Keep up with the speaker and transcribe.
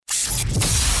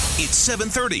It's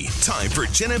 7:30. Time for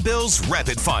Jen and Bill's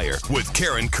Rapid Fire with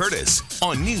Karen Curtis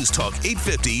on News Talk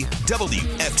 850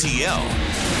 WFTL.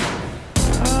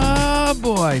 Oh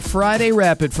boy, Friday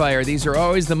Rapid Fire. These are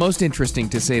always the most interesting,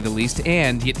 to say the least.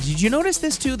 And did you notice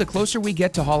this too? The closer we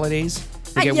get to holidays,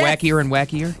 they get wackier and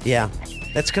wackier. Yeah.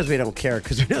 That's because we don't care,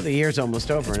 because we know the year's almost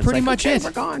over. That's pretty much it.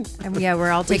 We're gone. And we're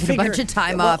all taking a bunch of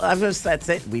time off. That's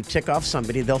it. We tick off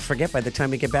somebody, they'll forget by the time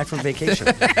we get back from vacation.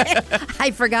 I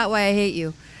forgot why I hate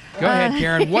you. Go ahead,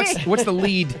 Karen. What's the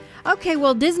lead? Okay,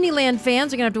 well, Disneyland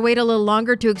fans are going to have to wait a little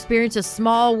longer to experience a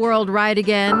Small World ride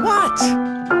again. What?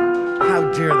 How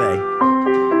dare they?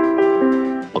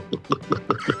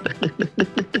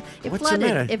 What's the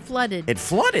matter? It flooded. It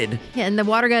flooded? Yeah, and the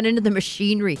water got into the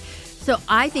machinery. So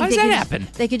I think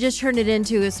they could just turn it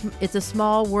into it's a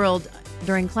small world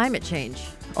during climate change.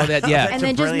 Oh, yeah. And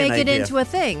then just make it into a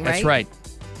thing, right? That's right.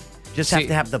 Just have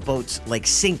to have the boats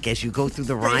sink as you go through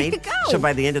the ride. There you go. So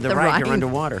by the end of the ride, you're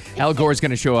underwater. Al Gore's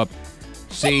going to show up.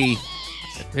 See,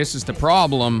 this is the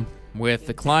problem with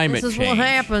the climate change. This is what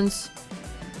happens.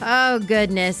 Oh,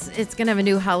 goodness. It's going to have a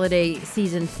new holiday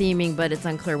season theming, but it's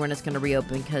unclear when it's going to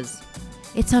reopen because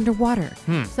it's underwater.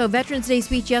 So Veterans Day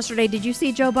speech yesterday. Did you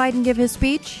see Joe Biden give his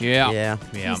speech? Yeah.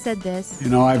 He said this. You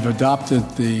know, I've adopted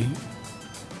the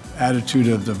attitude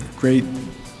of the great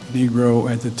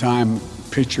Negro at the time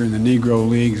pitcher in the Negro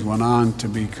Leagues, went on to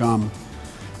become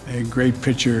a great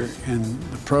pitcher in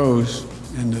the pros,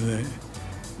 into the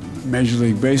Major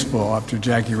League Baseball after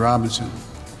Jackie Robinson.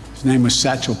 His name was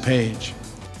Satchel Paige.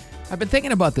 I've been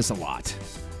thinking about this a lot.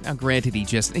 Now, granted,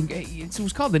 it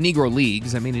was called the Negro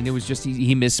Leagues. I mean, and it was just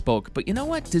he misspoke. But you know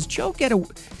what? Does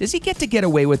he get to get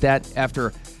away with that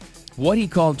after what he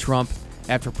called Trump,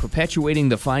 after perpetuating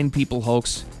the fine people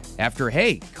hoax, after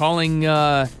calling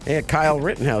Kyle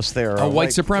Rittenhouse there a white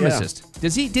supremacist?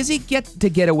 Yeah. Does he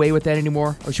get away with that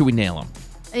anymore, or should we nail him?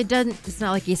 It's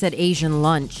not like he said Asian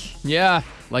lunch. Yeah,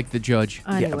 like the judge.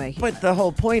 Anyway. Yeah, but the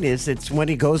whole point is it's when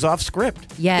he goes off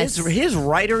script. Yes. His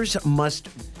writers must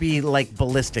be like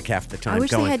ballistic half the time. I wish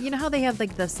they had, you know how they have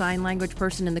like the sign language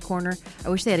person in the corner? I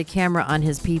wish they had a camera on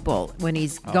his people when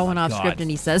he's going off script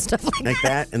and he says stuff like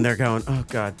that. And they're going, oh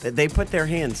God. They put their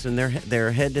hands in their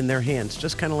head in their hands,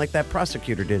 just kind of like that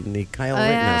prosecutor did in the Kyle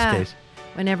Rittenhouse case.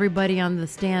 When everybody on the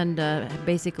stand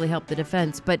basically helped the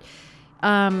defense. But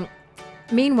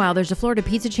meanwhile, there's a Florida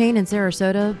pizza chain in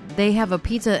Sarasota. They have a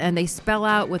pizza and they spell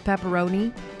out with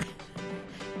pepperoni,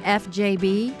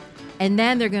 FJB, and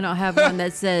then they're going to have one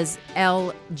that says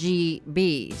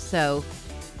LGB. So,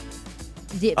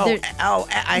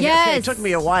 yes. It took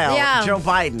me a while. Yeah. Joe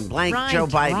Biden, Joe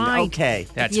Biden. Right. Okay.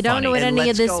 That's you don't funny. know what And any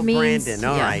of let's this go means. Brandon.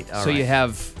 All right. So you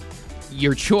have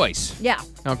your choice. Yeah.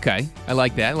 Okay. I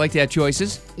like that. I like to have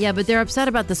choices. Yeah, but they're upset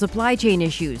about the supply chain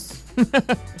issues.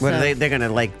 What, they're going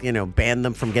to ban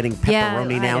them from getting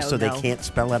pepperoni now so they can't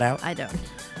spell it out? I don't know.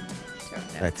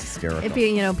 That's hysterical.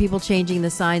 If people changing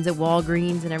the signs at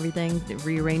Walgreens and everything,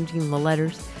 rearranging the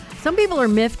letters. Some people are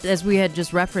miffed, as we had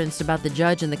just referenced, about the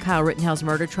judge in the Kyle Rittenhouse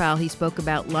murder trial. He spoke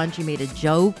about lunch. He made a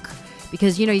joke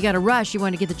because, you got to rush. You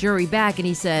want to get the jury back. And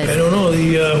he said, I don't know.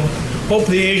 Hope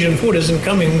the Asian food isn't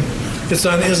coming.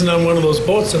 Isn't on one of those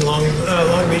boats in Long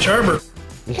Beach Harbor.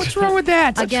 What's wrong with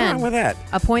that? Again, what's wrong with that?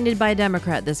 Appointed by a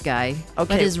Democrat, this guy.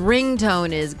 Okay. But his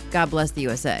ringtone is God bless the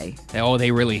USA. Oh,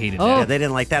 they really hated that. Yeah, they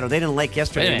didn't like that. Or they didn't like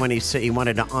yesterday when he said he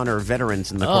wanted to honor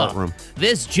veterans in the courtroom.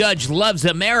 This judge loves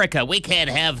America. We can't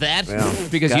have that. Well,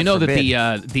 because God you know forbid.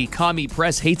 that the commie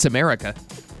press hates America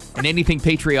and anything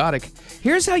patriotic.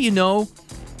 Here's how you know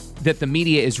that the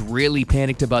media is really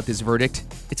panicked about this verdict.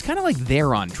 It's kind of like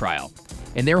they're on trial.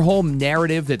 And their whole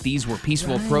narrative that these were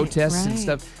peaceful protests and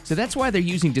stuff. So that's why they're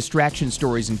using distraction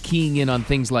stories and keying in on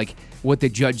things like what the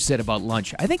judge said about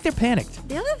lunch. I think they're panicked.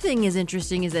 The other thing is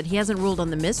interesting is that he hasn't ruled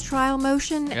on the mistrial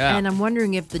motion. Yeah. And I'm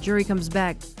wondering if the jury comes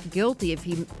back guilty if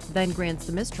he then grants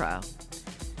the mistrial.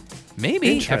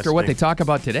 Maybe, after what they talk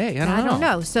about today. I don't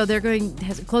know. So they're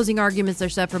closing arguments. They're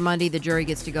set for Monday. The jury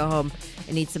gets to go home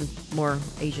and eat some more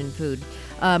Asian food.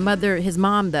 His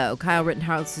mom, though, Kyle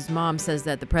Rittenhouse's mom, says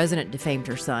that the president defamed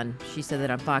her son. She said that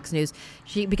on Fox News.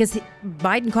 Because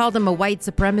Biden called him a white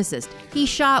supremacist. He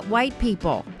shot white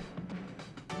people.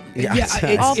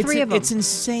 All three of them. It's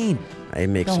insane. It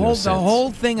makes no sense. The whole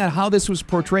thing on how this was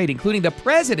portrayed, including the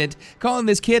president calling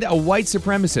this kid a white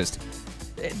supremacist.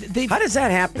 How does that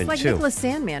happen, It's like Nicholas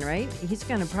Sandman, right? He's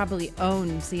going to probably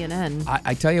own CNN.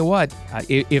 I tell you what,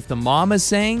 if the mom is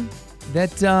saying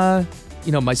that,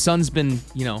 my son's been,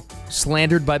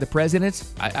 slandered by the president,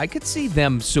 I could see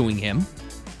them suing him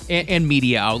and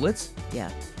media outlets.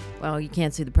 Yeah. Well, you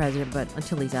can't sue the president, but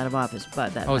until he's out of office.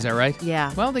 But that. Oh, is that right?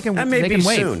 Yeah. Well, they can. That may they be can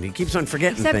wait. soon. He keeps on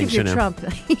forgetting Except things. if you're you know. Trump.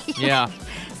 Yeah.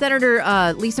 Senator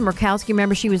Lisa Murkowski,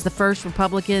 remember, she was the first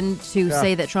Republican to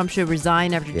say that Trump should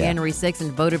resign after January 6th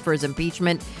and voted for his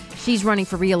impeachment. She's running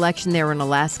for re-election there in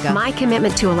Alaska. My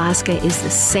commitment to Alaska is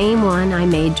the same one I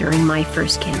made during my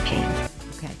first campaign.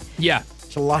 Okay. Yeah.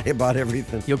 It's a lie about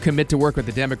everything. You'll commit to work with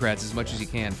the Democrats as much as you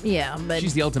can. Yeah, but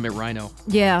She's the ultimate rhino.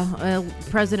 yeah,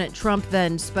 President Trump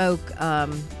then spoke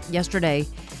yesterday,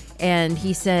 and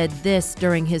he said this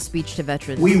during his speech to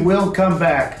veterans. We will come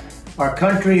back. Our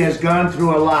country has gone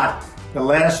through a lot. The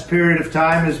last period of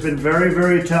time has been very,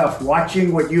 very tough,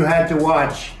 watching what you had to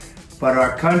watch. But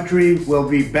our country will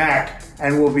be back,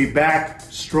 and will be back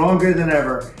stronger than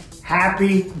ever.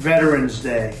 Happy Veterans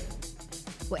Day.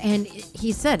 And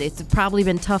he said it's probably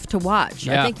been tough to watch.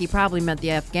 Yeah. I think he probably meant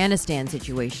the Afghanistan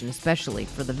situation, especially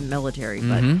for the military.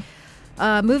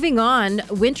 But moving on,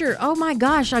 winter. Oh my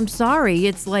gosh, I'm sorry.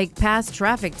 It's like past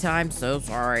traffic time. So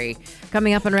sorry.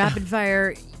 Coming up on Rapid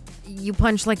Fire, you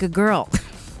punch like a girl.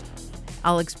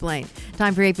 I'll explain.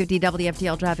 Time for 8:50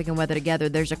 WFTL traffic and weather together.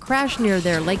 There's a crash near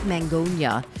there, Lake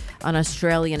Mangonia on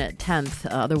Australian at 10th.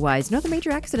 Otherwise, no other major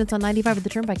accidents on 95 at the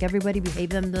Turnpike. Everybody behave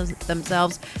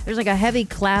themselves. There's like a heavy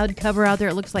cloud cover out there.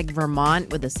 It looks like Vermont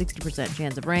with a 60%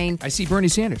 chance of rain. I see Bernie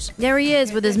Sanders. There he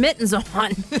is with his mittens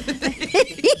on.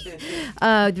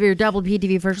 Your double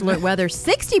PTV first alert weather,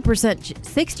 60%,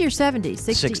 60 or 70?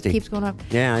 60 keeps going up.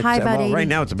 Yeah, High about 80. right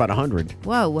now it's about 100.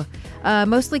 Whoa.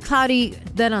 Mostly cloudy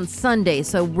then on Sunday.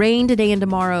 So rain today and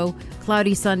tomorrow,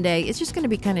 cloudy Sunday. It's just going to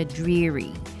be kind of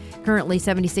dreary. Currently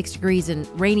 76 degrees and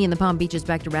rainy in the Palm Beaches.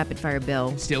 Back to Rapid Fire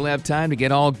Bill. Still have time to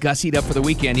get all gussied up for the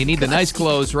weekend. You need the nice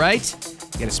clothes, right?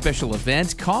 Get a special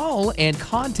event? Call and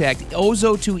contact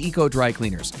Ozo2 Eco Dry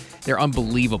Cleaners. They're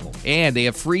unbelievable. And they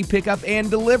have free pickup and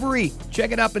delivery.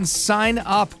 Check it up and sign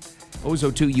up.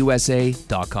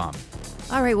 Ozo2USA.com.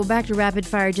 All right, well, back to Rapid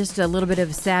Fire. Just a little bit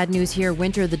of sad news here.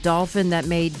 Winter the dolphin that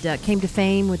came to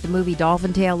fame with the movie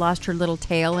Dolphin Tale lost her little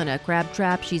tail in a crab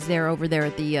trap. She's over there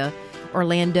at the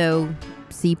Orlando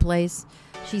Sea Place.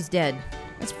 She's dead.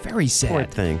 That's very sad. Poor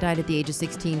thing. Died at the age of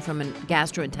 16 from a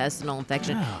gastrointestinal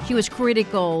infection. She was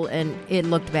critical, and it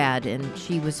looked bad, and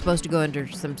she was supposed to go under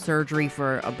some surgery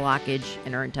for a blockage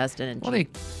in her intestine, and Well, she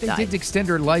they died. did extend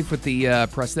her life with the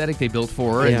prosthetic they built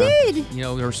for her. Yeah. And, Did. you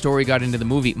know, her story got into the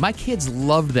movie. My kids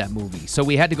loved that movie, so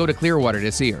we had to go to Clearwater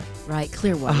to see her. Right,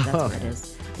 Clearwater, that's where it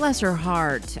is. Bless her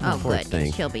heart. Oh, poor good.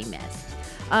 thing. She'll be missed.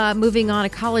 Moving on, a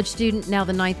college student, now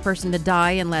the 9th person to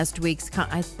die in last week's.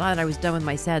 I thought I was done with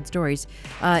my sad stories.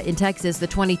 In Texas, the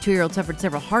 22-year-old suffered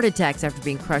several heart attacks after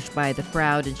being crushed by the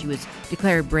crowd, and she was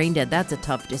declared brain dead. That's a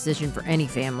tough decision for any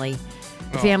family.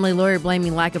 The family lawyer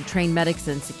blaming lack of trained medics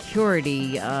and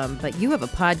security. But you have a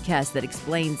podcast that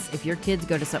explains if your kids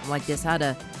go to something like this, how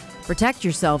to protect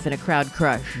yourself in a crowd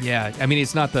crush. Yeah, I mean,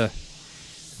 it's not the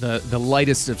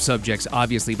lightest of subjects,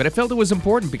 obviously, but I felt it was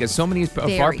important because so many of our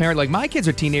Very. parents, like my kids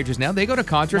are teenagers now, they go to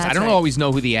concerts. That's I don't right. always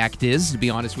know who the act is, to be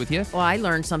honest with you. Well, I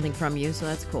learned something from you, so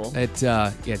that's cool. It's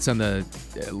on the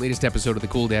latest episode of the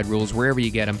Cool Dad Rules, wherever you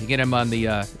get them. You get them on the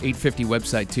 850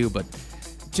 website too, but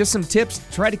just some tips.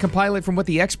 Try to compile it from what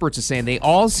the experts are saying. They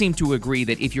all seem to agree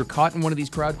that if you're caught in one of these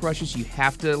crowd crushes, you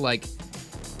have to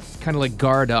kind of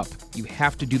guard up. You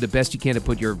have to do the best you can to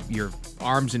put your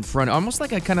arms in front, almost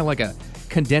like a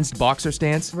condensed boxer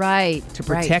stance. Right. To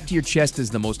protect your chest is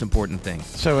the most important thing.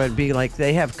 So it'd be like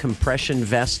they have compression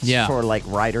vests for like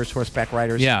riders, horseback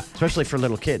riders. Yeah. Especially for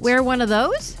little kids. Wear one of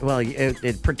those? Well,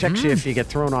 it protects you if you get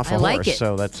thrown off a I like horse, it.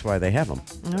 so that's why they have them.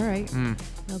 All right.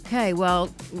 Okay, well,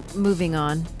 moving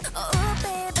on.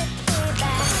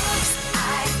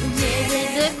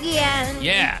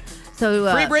 Yeah.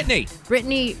 So, Free Britney.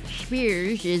 Britney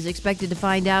Spears is expected to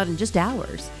find out in just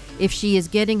hours if she is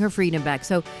getting her freedom back.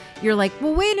 So you're like,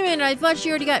 well, wait a minute. I thought she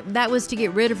already got... That was to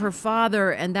get rid of her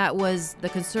father, and that was the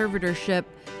conservatorship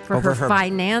for Over her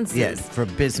finances. Yeah, for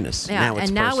business. Yeah, Now it's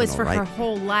now it's for personal, her right?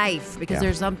 whole life because Yeah.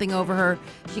 there's something over her.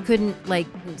 She couldn't,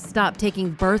 stop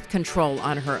taking birth control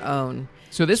on her own.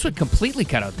 So this would completely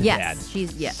cut out the dad.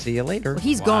 Yes. See you later. Well,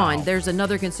 he's Wow. gone. There's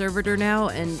another conservator now,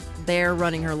 and they're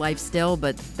running her life still,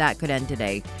 but that could end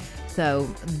today. So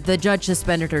the judge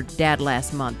suspended her dad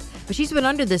last month. But she's been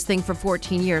under this thing for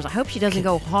 14 years. I hope she doesn't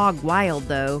go hog wild,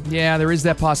 though. Yeah, there is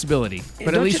that possibility. But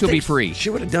at Don't least you she'll be think free. She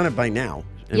would have done it by now.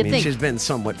 I You mean, think? she's been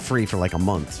somewhat free for like a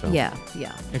month. So. Yeah.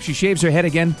 If she shaves her head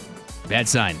again, bad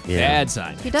sign. Yeah. Bad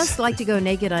sign. She does like to go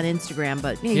naked on Instagram,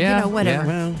 but Yeah, whatever.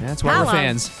 yeah. Well, That's why Hello. we're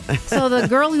fans. So the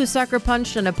girl who sucker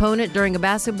punched an opponent during a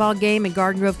basketball game in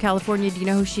Garden Grove, California, do you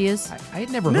know who she is? I had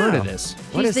never No. heard of this.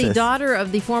 What She's is the this? daughter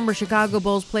of the former Chicago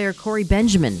Bulls player Corey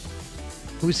Benjamin.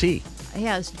 Who's he?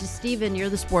 Yeah, it's just Steven, you're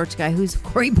the sports guy. Who's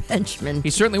Corey Benjamin? He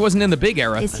certainly wasn't in the big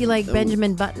era. Is he like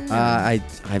Benjamin Button?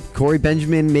 Corey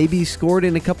Benjamin maybe scored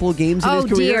in a couple of games in his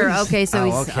career. Dear. Okay, so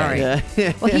he's all right.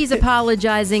 Yeah. Well, he's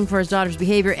apologizing for his daughter's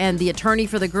behavior, and the attorney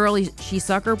for the girl she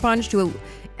sucker punched, who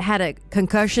had a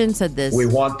concussion, said this. We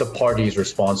want the parties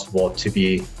responsible to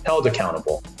be held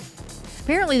accountable.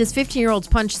 Apparently, this 15-year-old's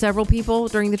punched several people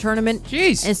during the tournament.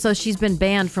 Jeez. And so she's been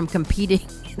banned from competing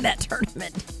in that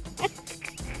tournament.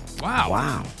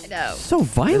 Wow. I know. So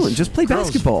violent. Just play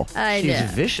basketball. I She's know.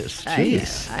 vicious.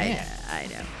 Jeez. I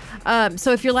know.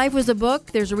 So if your life was a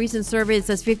book, there's a recent survey that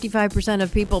says 55%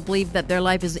 of people believe that their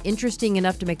life is interesting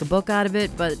enough to make a book out of it,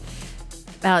 but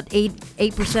about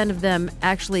 8% of them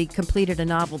actually completed a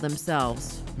novel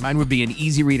themselves. Mine would be an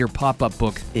easy reader pop-up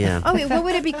book. Yeah. Oh, wait, what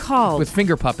would it be called? With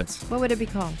finger puppets. What would it be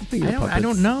called? I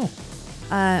don't know.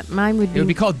 Mine would be... It would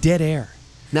be called Dead Air.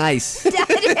 Nice.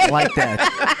 I like that.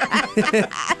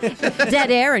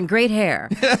 Dead Air and Great Hair.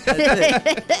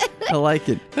 I like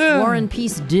it. War and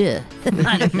Peace, duh.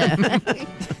 I don't know.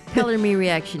 Color me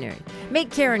reactionary.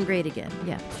 Make Karen great again.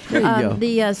 Yeah. There you go.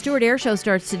 The Stewart Air Show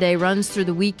starts today, runs through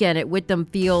the weekend at Whittam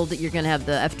Field. You're going to have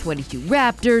the F-22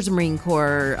 Raptors, Marine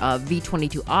Corps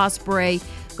V-22 Osprey.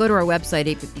 Go to our website,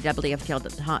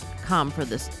 850WFTL.com for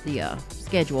the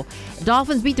schedule.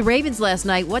 Dolphins beat the Ravens last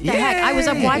night. What the heck? I was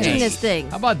up watching this thing.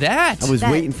 How about that? I was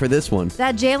waiting for this one.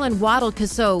 That Jalen Waddle,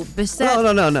 because so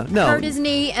Bissett No. hurt his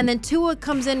knee, and then Tua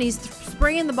comes in, he's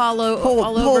spraying the ball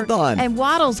all over. Hold on. And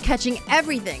Waddle's catching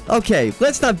everything. Okay,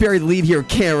 let's not bury the lead here,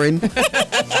 Karen.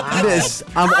 This,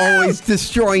 I'm always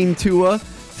destroying Tua.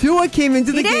 Tua came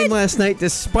into the game last night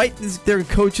despite their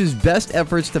coach's best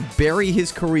efforts to bury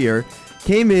his career.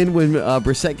 Came in when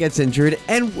Brissett gets injured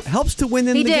and helps to win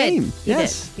in the game. He did.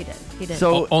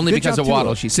 So only good because job, of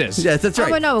Waddle, Tua. she says. Yes, that's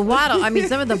right. Oh, no, Waddle. I mean,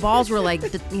 some of the balls were like,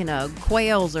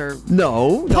 quails or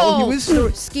No, he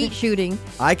was. skeet shooting.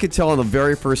 I could tell on the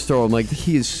very first throw. I'm like,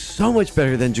 he is so much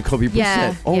better than Jacoby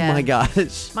Brissett. Oh my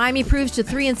gosh. Miami proves to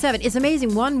 3-7. It's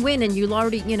amazing. One win and you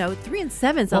already,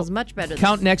 3-7 sounds much better.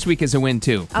 Count next week as a win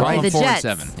too. Okay, the Jets.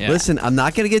 4-7. Yeah. Listen, I'm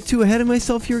not going to get too ahead of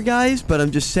myself here, guys, but I'm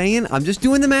just saying, I'm just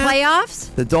doing the math. Playoffs?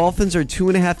 The Dolphins are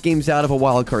 2.5 games out of a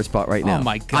wild card spot right now. Oh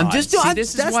my God! I'm just doing.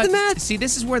 That's the math. See,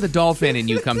 this is where the Dolphin in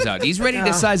you comes out. He's ready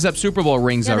to size up Super Bowl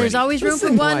rings already. There's always room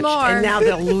for one more. And now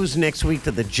they'll lose next week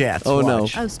to the Jets. Oh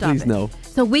Watch. no! Oh, stop Please it. no.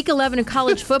 So week 11 of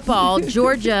college football,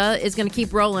 Georgia is going to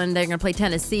keep rolling. They're going to play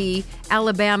Tennessee.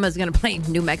 Alabama is going to play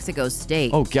New Mexico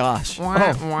State. Oh gosh!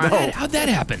 How'd that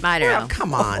happen? I don't know.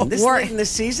 Come on. This late in the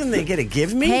season, they get to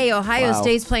give me? Hey, Ohio Wow.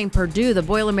 State's playing Purdue. The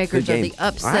Boilermakers Good are game. the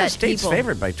upset Ohio State's people.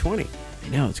 favored by 20. I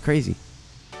know it's crazy.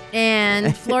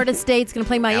 And Florida State's going to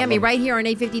play Miami right here on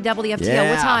 850 WFTL.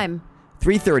 Yeah. What time?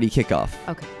 3:30 kickoff.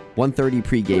 Okay. 1:30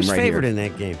 pregame Who's right favored here. in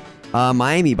that game?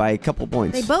 Miami by a couple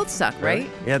points. They both suck, right?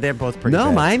 Yeah, they're both pretty No,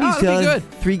 bad. Miami's Oh, that'd be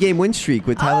good. 3-game win streak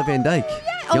with Tyler Van Dyke.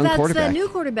 Oh, Young that's quarterback. the new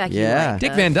quarterback. you Yeah. like,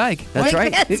 Dick Van Dyke. That's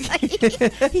right.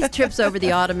 He trips over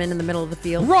the ottoman in the middle of the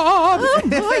field. Rob. Oh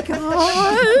my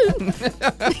God!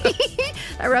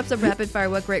 That wraps up Rapid Fire.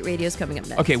 What great radio is coming up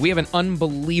next? Okay, we have an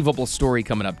unbelievable story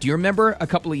coming up. Do you remember a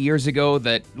couple of years ago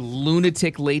that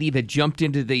lunatic lady that jumped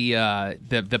into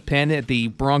the pen at the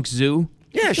Bronx Zoo?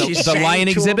 Yeah, The- she's the lion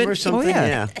exhibit? or something. Oh, yeah.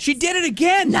 yeah. She did it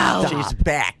again. No. She's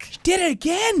back. She did it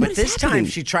again. But this time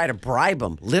she tried to bribe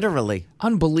him, literally.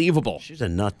 Unbelievable. She's a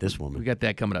nut, this We woman. got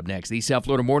that coming up next. The South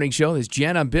Florida Morning Show. This is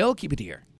Jen. I'm Bill. Keep it here.